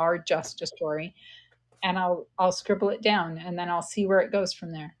 Sometimes they are just a story. And I'll scribble it down and then I'll see where it goes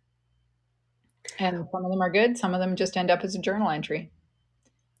from there. And some of them are good, some of them just end up as a journal entry.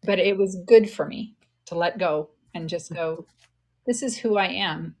 But it was good for me to let go and just go, this is who I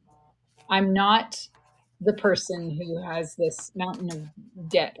am. I'm not the person who has this mountain of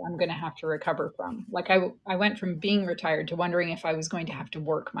debt I'm going to have to recover from. Like I went from being retired to wondering if I was going to have to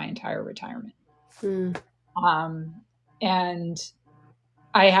work my entire retirement. mm. Um, and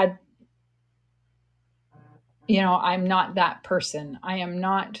I had, I'm not that person. I am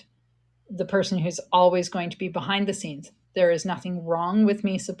not the person who's always going to be behind the scenes. There is nothing wrong with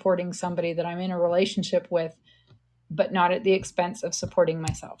me supporting somebody that I'm in a relationship with, but not at the expense of supporting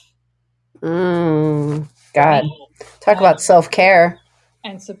myself, Mm, right? God, talk And, about self-care.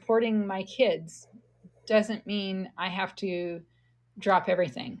 and supporting my kids doesn't mean I have to drop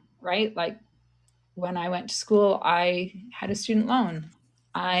everything, right? Like when I went to school, I had a student loan.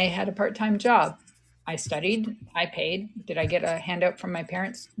 I had a part time job. I studied. I paid. Did I get a handout from my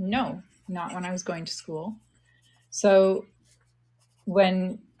parents? No, not when I was going to school. So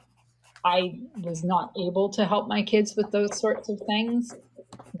when I was not able to help my kids with those sorts of things,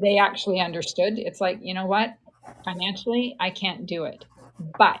 they actually understood. It's like, you know what? Financially, I can't do it.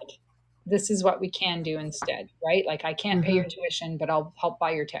 But this is what we can do instead, right? Like, I can't pay your Mhm, tuition, but I'll help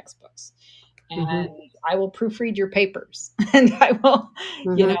buy your textbooks. mhm, And I will proofread your papers. And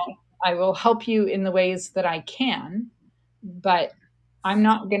you know, mhm. I will help you in the ways that I can. But I'm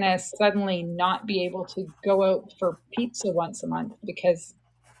not going to suddenly not be able to go out for pizza once a month because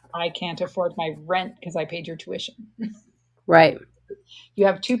I can't afford my rent because I paid your tuition. Right. You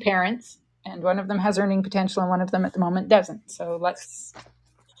have two parents, and one of them has earning potential and one of them at the moment doesn't. So let's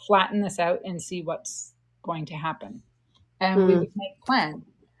flatten this out and see what's going to happen. And we Mm. would make plans.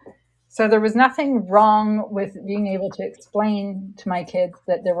 So there was nothing wrong with being able to explain to my kids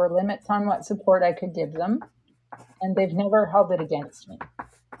that there were limits on what support I could give them, and they've never held it against me.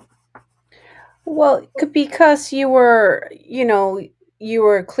 Well, because you were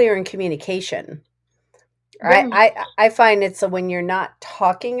clear in communication. Very much. I find it's when you're not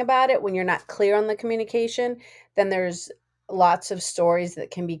talking about it, when you're not clear on the communication, then there's lots of stories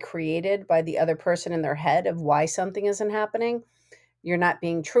that can be created by the other person in their head of why something isn't happening. You're not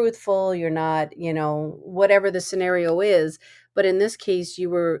being truthful, you're not, whatever the scenario is. But in this case, you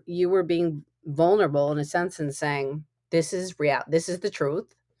were being vulnerable in a sense and saying, this is real, this is the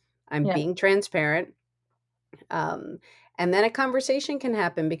truth. I'm Yeah. being transparent. Um, and then a conversation can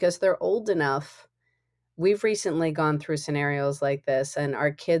happen because they're old enough. We've recently gone through scenarios like this, and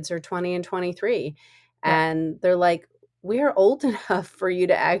our kids are 20 and 23, Yeah. and they're like, we are old enough for you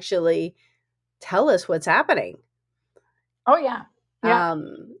to actually tell us what's happening. Oh, yeah. Yeah.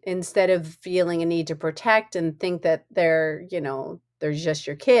 Instead of feeling a need to protect and think that they're just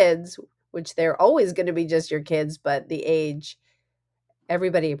your kids, which they're always going to be just your kids, but the age,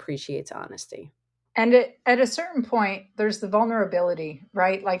 everybody appreciates honesty. And at a certain point, there's the vulnerability,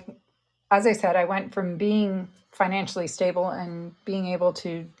 right? Like, as I said, I went from being financially stable and being able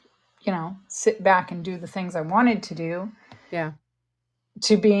to, sit back and do the things I wanted to do, Yeah.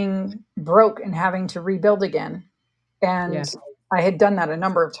 to being broke and having to rebuild again. And Yeah. I had done that a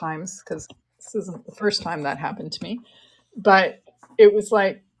number of times, because this isn't the first time that happened to me. But it was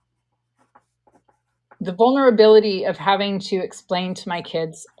like the vulnerability of having to explain to my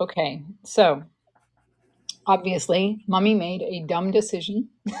kids, okay, so obviously mommy made a dumb decision.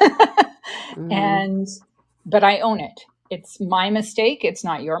 Hmm. and but I own it. It's my mistake. It's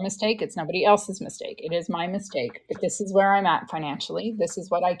not your mistake. It's nobody else's mistake. It is my mistake. But this is where I'm at financially. This is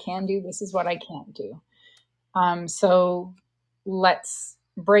what I can do. This is what I can't do. So let's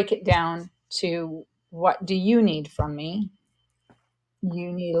break it down to, what do you need from me?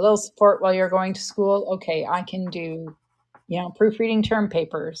 You need a little support while you're going to school. Okay, I can do, proofreading term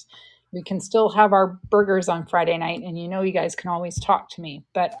papers. We can still have our burgers on Friday night, and you guys can always talk to me,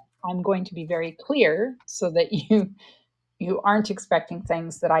 but I'm going to be very clear so that you aren't expecting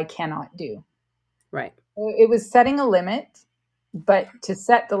things that I cannot do. Right. It was setting a limit, but to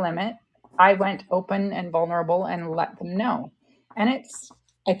set the limit, I went open and vulnerable and let them know. And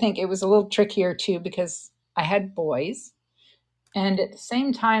I think it was a little trickier too, because I had boys. And at the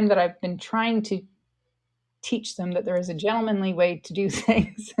same time that I've been trying to teach them that there is a gentlemanly way to do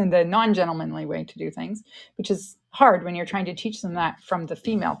things and a non gentlemanly way to do things, which is hard when you're trying to teach them that from the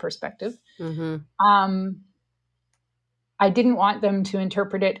female perspective. Hmm. Um, I didn't want them to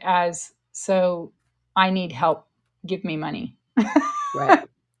interpret it as, so I need help, give me money. Right.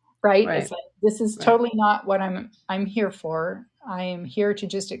 Right? Right. It's like, this is Right. totally not what I'm here for. I am here to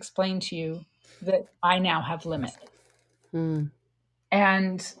just explain to you that I now have limit. Mm.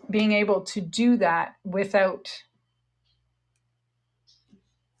 And being able to do that without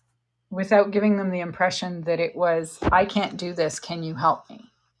giving them the impression that it was, I can't do this, can you help me?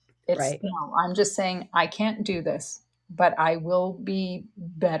 It's, Right. no, I'm just saying, I can't do this, but I will be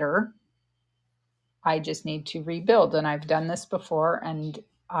better. I just need to rebuild, and I've done this before, and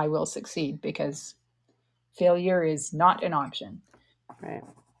I will succeed, because failure is not an option. Right.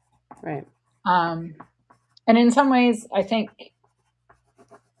 Right. Um, and in some ways, I think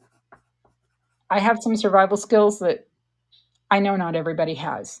I have some survival skills that I know not everybody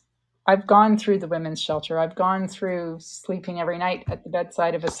has. I've gone through the women's shelter. I've gone through sleeping every night at the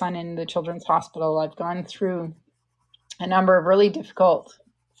bedside of a son in the children's hospital. I've gone through a number of really difficult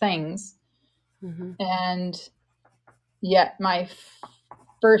things. Hmm. And yet my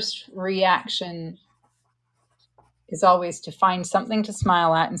first reaction is always to find something to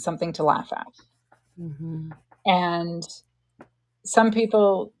smile at and something to laugh at. Hmm. And some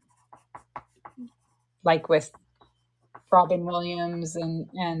people, like with Robin Williams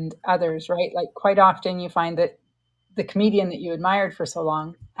and others, right? Like, quite often you find that the comedian that you admired for so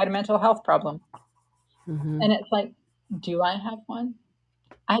long had a mental health problem. Hmm. And it's like, do I have one?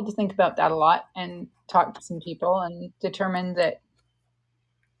 I had to think about that a lot and talk to some people and determine that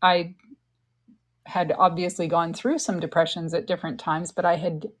I had obviously gone through some depressions at different times, but I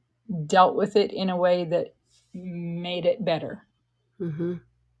had dealt with it in a way that made it better, Hmm.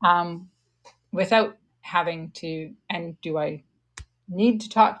 um, without having to. And do I need to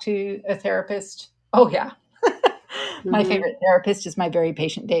talk to a therapist? Oh, yeah. My Hmm. favorite therapist is my very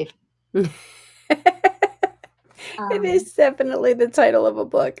patient Dave. It Um, is definitely the title of a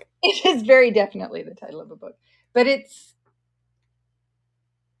book. it is very definitely the title of a book, but it's,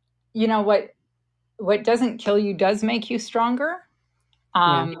 what doesn't kill you does make you stronger,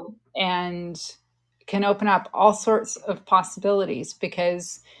 Yeah. and can open up all sorts of possibilities,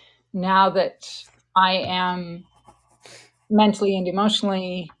 because now that I am mentally and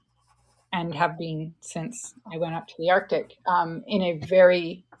emotionally, and have been since I went up to the Arctic, in a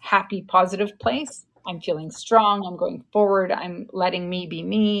very happy, positive place, I'm feeling strong. I'm going forward. I'm letting me be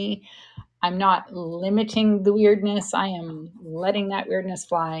me. I'm not limiting the weirdness. I am letting that weirdness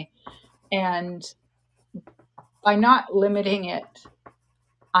fly. And by not limiting it,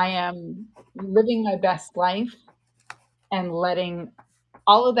 I am living my best life and letting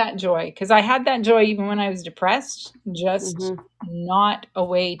all of that joy, because I had that joy even when I was depressed, just not a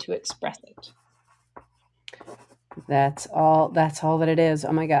way to express it. That's all that it is.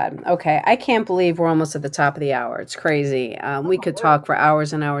 Oh my God. Okay. I can't believe we're almost at the top of the hour. It's crazy. We could talk for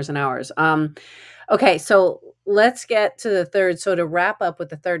hours and hours and hours. Okay. So let's get to the third. So to wrap up with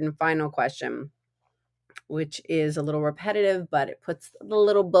the third and final question, which is a little repetitive, but it puts the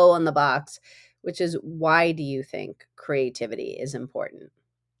little bow on the box, which is, why do you think creativity is important?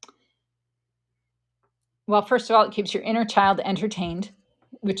 Well, first of all, it keeps your inner child entertained,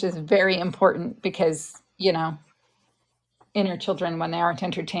 which is very important because, inner children, when they aren't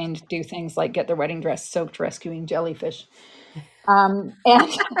entertained, do things like get their wedding dress soaked rescuing jellyfish. And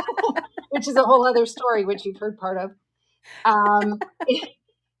which is a whole other story, which you've heard part of.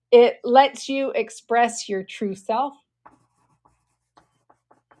 It lets you express your true self.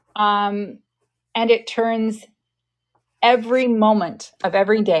 And it turns every moment of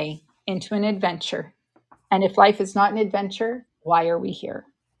every day into an adventure. And if life is not an adventure, why are we here?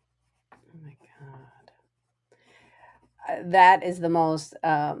 Oh my God. That is the most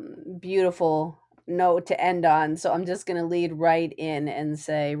beautiful note to end on. So I'm just going to lead right in and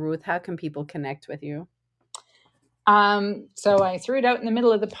say, Ruth, how can people connect with you? So I threw it out in the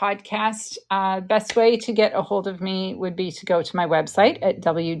middle of the podcast. Best way to get a hold of me would be to go to my website at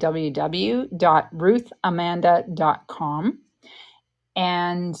www.ruthamanda.com.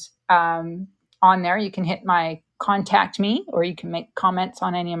 And on there, you can hit my contact me, or you can make comments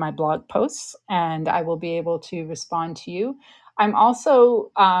on any of my blog posts, and I will be able to respond to you. I'm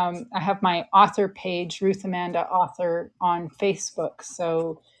also, I have my author page, Ruth Amanda Author, on Facebook.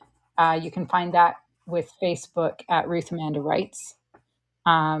 So you can find that with Facebook at Ruth Amanda Writes.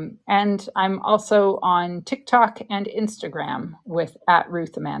 And I'm also on TikTok and Instagram with at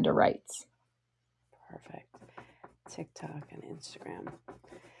Ruth Amanda Writes. Perfect. TikTok and Instagram.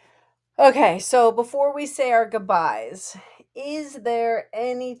 Okay, so before we say our goodbyes, is there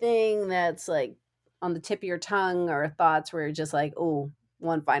anything that's like on the tip of your tongue or thoughts where you're just like, oh,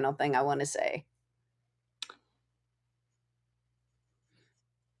 one final thing I want to say?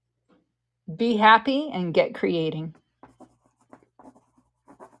 Be happy and get creating.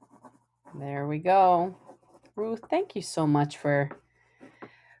 There we go. Ruth, thank you so much for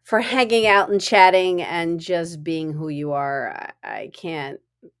hanging out and chatting and just being who you are. I can't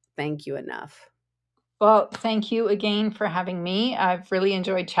thank you enough. Well, thank you again for having me. I've really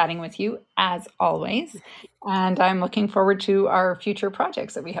enjoyed chatting with you, as always. And I'm looking forward to our future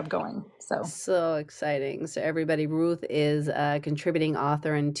projects that we have going. So exciting. So everybody, Ruth is a contributing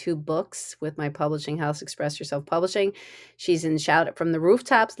author in 2 books with my publishing house, Express Yourself Publishing. She's in Shout It From the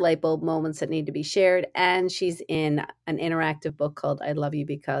Rooftops, Light Bulb Moments That Need to Be Shared. And she's in an interactive book called I Love You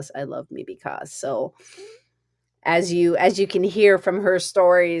Because I Love Me Because. So as you can hear from her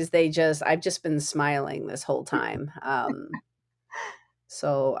stories, I've just been smiling this whole time.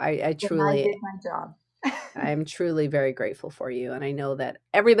 So I truly, I did my job. I'm truly very grateful for you. And I know that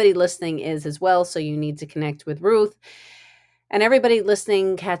everybody listening is as well. So you need to connect with Ruth. And everybody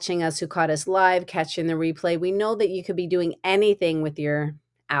listening, catching us, who caught us live, catching the replay, we know that you could be doing anything with your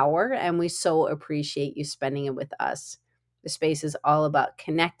hour. And we so appreciate you spending it with us. The space is all about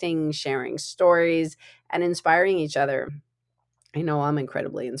connecting, sharing stories, and inspiring each other. I know I'm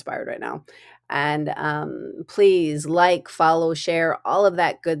incredibly inspired right now. And please like, follow, share, all of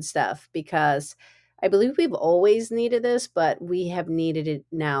that good stuff, because I believe we've always needed this, but we have needed it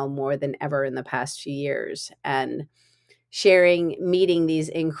now more than ever in the past few years. And sharing, meeting these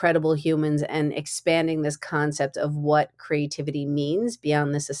incredible humans and expanding this concept of what creativity means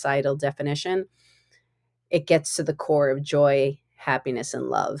beyond the societal definition, it gets to the core of joy, happiness, and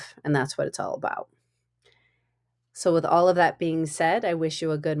love. And that's what it's all about. So with all of that being said, I wish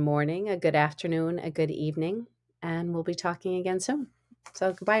you a good morning, a good afternoon, a good evening, and we'll be talking again soon.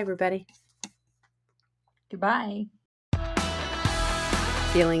 So goodbye, everybody. Goodbye.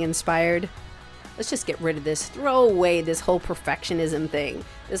 Feeling inspired? Let's just get rid of this. Throw away this whole perfectionism thing.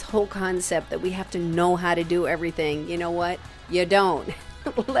 This whole concept that we have to know how to do everything. You know what? You don't.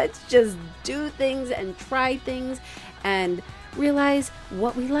 Let's just do things and try things and realize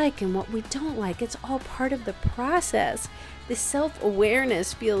what we like and what we don't like. It's all part of the process. This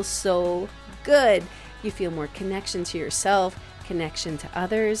self-awareness feels so good. You feel more connection to yourself, connection to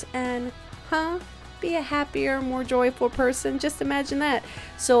others, and be a happier, more joyful person. Just imagine that.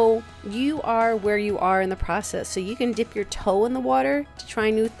 So you are where you are in the process. So you can dip your toe in the water to try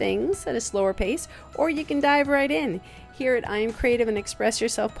new things at a slower pace, or you can dive right in. Here at I Am Creative and Express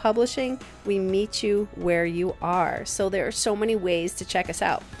Yourself Publishing, we meet you where you are. So there are so many ways to check us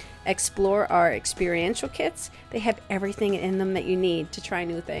out. Explore our experiential kits. They have everything in them that you need to try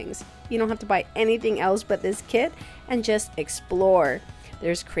new things. You don't have to buy anything else but this kit and just explore.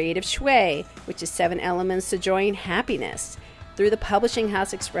 There's Creative Shui, which is 7 elements to joy and happiness. Through the publishing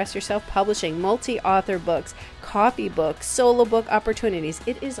house, Express Yourself Publishing, multi-author books, coffee books, solo book opportunities.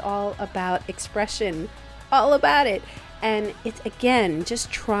 It is all about expression, all about it. And it's, again,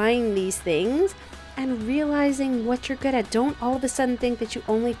 just trying these things and realizing what you're good at. Don't all of a sudden think that you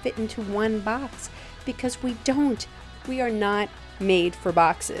only fit into one box, because we don't. We are not made for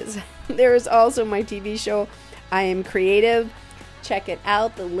boxes. There is also my TV show, I Am Creative. Check it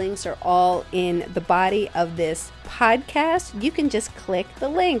out. The links are all in the body of this podcast. You can just click the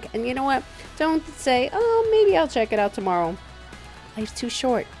link. And you know what? Don't say, oh, maybe I'll check it out tomorrow. Life's too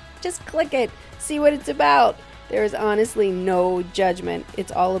short. Just click it. See what it's about. There is honestly no judgment.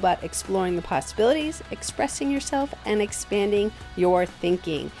 It's all about exploring the possibilities, expressing yourself, and expanding your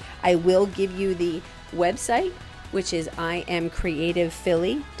thinking. I will give you the website, which is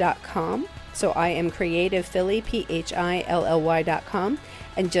iamcreativephilly.com. So I am Creative Philly, PHILLY.com.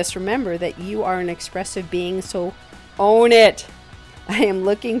 And just remember that you are an expressive being, so own it. I am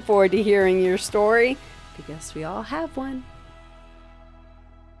looking forward to hearing your story, because we all have one.